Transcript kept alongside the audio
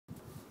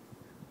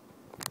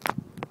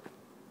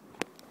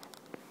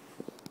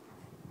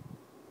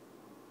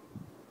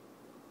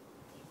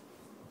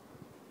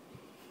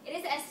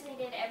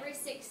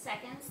every 6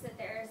 seconds that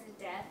there is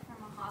a death from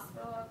a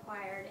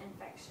hospital-acquired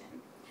infection.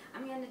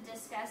 I'm going to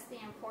discuss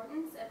the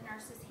importance of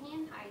nurses'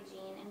 hand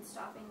hygiene in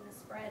stopping the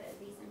spread of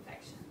these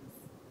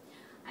infections.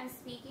 I'm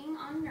speaking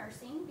on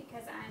nursing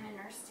because I'm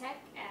a nurse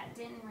tech at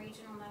Denton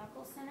Regional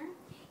Medical Center,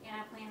 and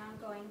I plan on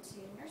going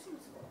to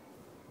nursing school.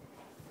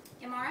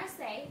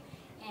 MRSA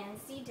and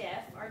C.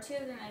 diff are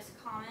two of the most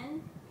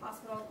common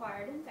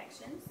hospital-acquired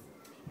infections,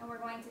 and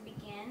we're going to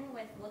begin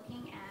with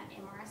looking at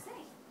MRSA.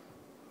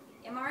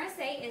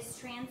 MRSA is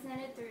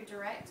transmitted through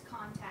direct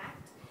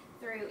contact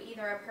through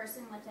either a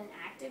person with an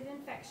active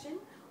infection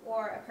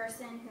or a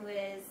person who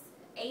is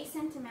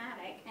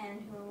asymptomatic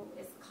and who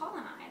is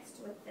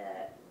colonized with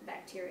the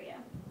bacteria.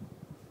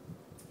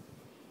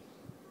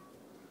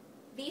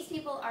 These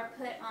people are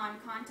put on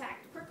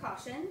contact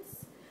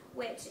precautions,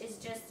 which is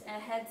just a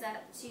heads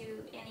up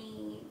to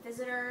any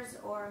visitors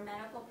or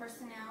medical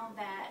personnel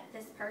that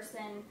this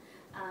person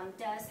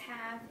does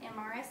have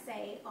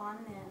MRSA on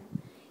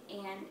them,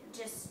 and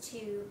just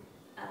to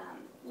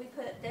we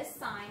put this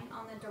sign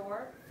on the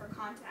door for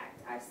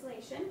contact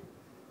isolation,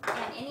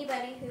 and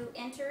anybody who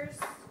enters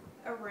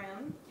a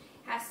room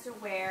has to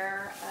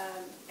wear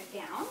a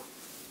gown,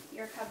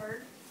 you're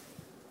covered,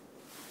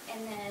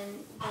 and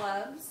then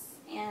gloves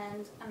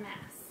and a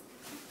mask.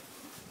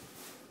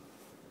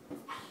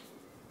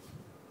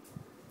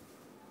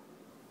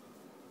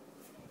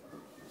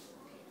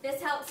 This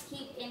helps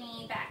keep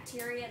any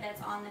bacteria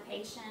that's on the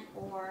patient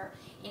or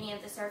any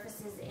of the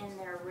surfaces in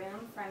their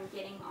room from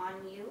getting on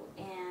you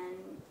and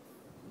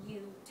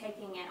you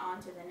taking it on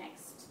to the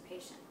next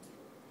patient.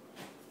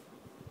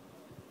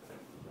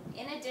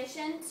 In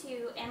addition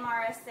to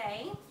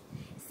MRSA,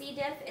 C.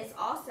 diff is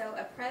also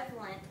a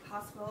prevalent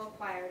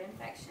hospital-acquired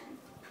infection.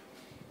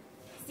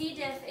 C.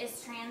 diff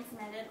is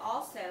transmitted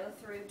also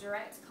through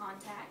direct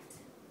contact.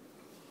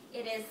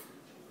 It is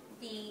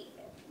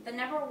the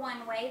number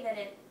one way that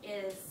it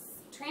is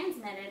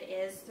transmitted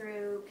is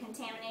through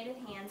contaminated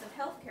hands of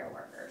healthcare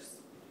workers.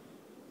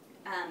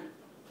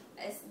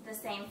 It's the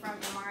same from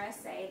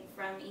MRSA,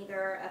 from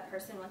either a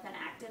person with an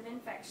active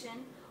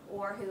infection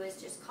or who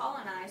is just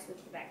colonized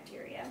with the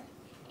bacteria,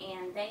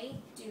 and they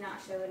do not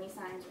show any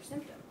signs or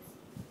symptoms.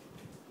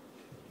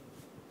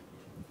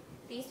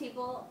 These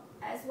people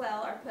as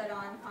well are put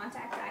on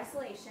contact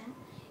isolation.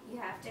 You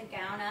have to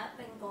gown up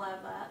and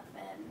glove up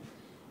and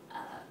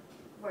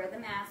wear the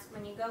mask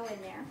when you go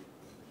in there.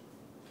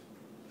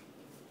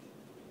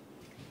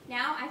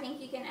 Now I think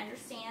you can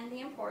understand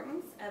the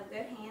importance of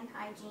good hand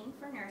hygiene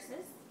for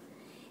nurses.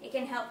 It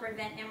can help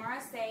prevent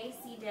MRSA,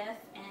 C. diff,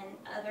 and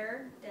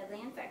other deadly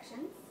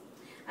infections.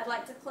 I'd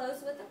like to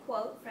close with a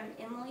quote from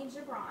Emily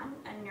Gibran,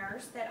 a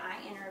nurse that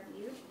I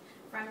interviewed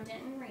from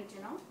Denton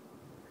Regional.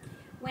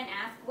 When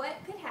asked what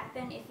could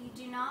happen if you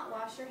do not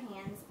wash your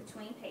hands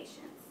between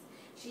patients,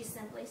 she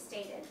simply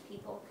stated,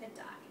 people could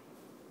die.